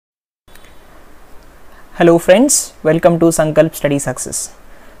Hello friends, welcome to SankalpStudySuccess.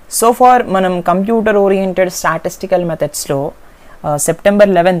 So far మనం computer oriented statistical మెథడ్స్లో September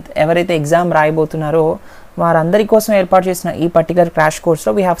 11th ఎవరైతే exam రాయబోతున్నారో వారందరి కోసం ఏర్పాటు చేసిన ఈ పర్టికులర్ క్రాష్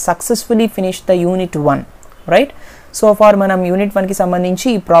కోర్స్లో we have successfully finished the unit 1 right. So far మనం యూనిట్ 1కి సంబంధించి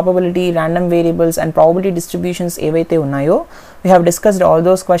probability, random variables and probability distributions ఏవైతే ఉన్నాయో we have discussed all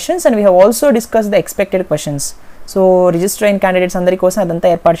those questions and we have also discussed the expected questions. So register అయిన candidates అందరి కోసం అదంతా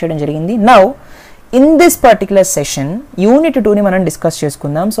ఏర్పాటు చేయడం జరిగింది. Now in this particular session unit 2ని మనం డిస్కస్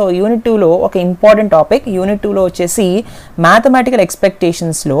చేసుకుందాం. సో యూనిట్ 2లో ఒక ఇంపార్టెంట్ టాపిక్, యూనిట్ 2లో వచ్చేసి మ్యాథమెటికల్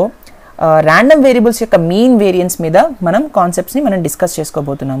ఎక్స్పెక్టేషన్స్లో ర్యాండమ్ వేరియబుల్స్ యొక్క మీన్ వేరియన్స్ మీద మనం కాన్సెప్ట్స్ని మనం డిస్కస్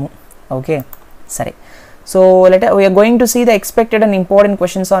చేసుకోబోతున్నాము. ఓకే, సరే. So we are going to see the expected and important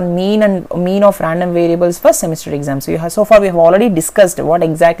questions on mean of random variables for semester exams. So far we have already discussed what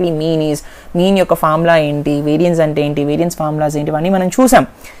exactly mean is, mean యొక్క formula ఏంటి, variance అంటే ఏంటి, variance formulas ఏంటి, ఇవన్నీ మనం చూసాం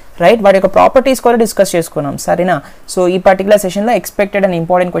right. వాటి యొక్క ప్రాపర్టీస్ కూడా డిస్కస్ చేసుకున్నాం, సరేనా. సో ఈ పర్టికులర్ సెషన్లో expected and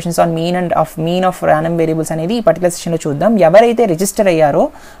important questions on mean of random variables అనేది ఈ పర్టికులర్ సెషన్లో చూద్దాం. ఎవరైతే రిజిస్టర్ అయ్యారో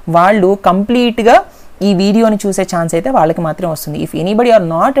వాళ్ళు కంప్లీట్గా ఈ వీడియోని చూసే ఛాన్స్ అయితే వాళ్ళకి మాత్రం వస్తుంది. If anybody or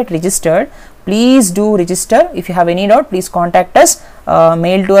not at registered, please do register. If you have any doubt, please contact us,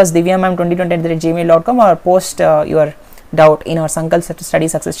 mail to us divyamam2020@gmail.com or post your doubt in our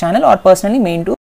SankalpStudySuccess channel or personally mail to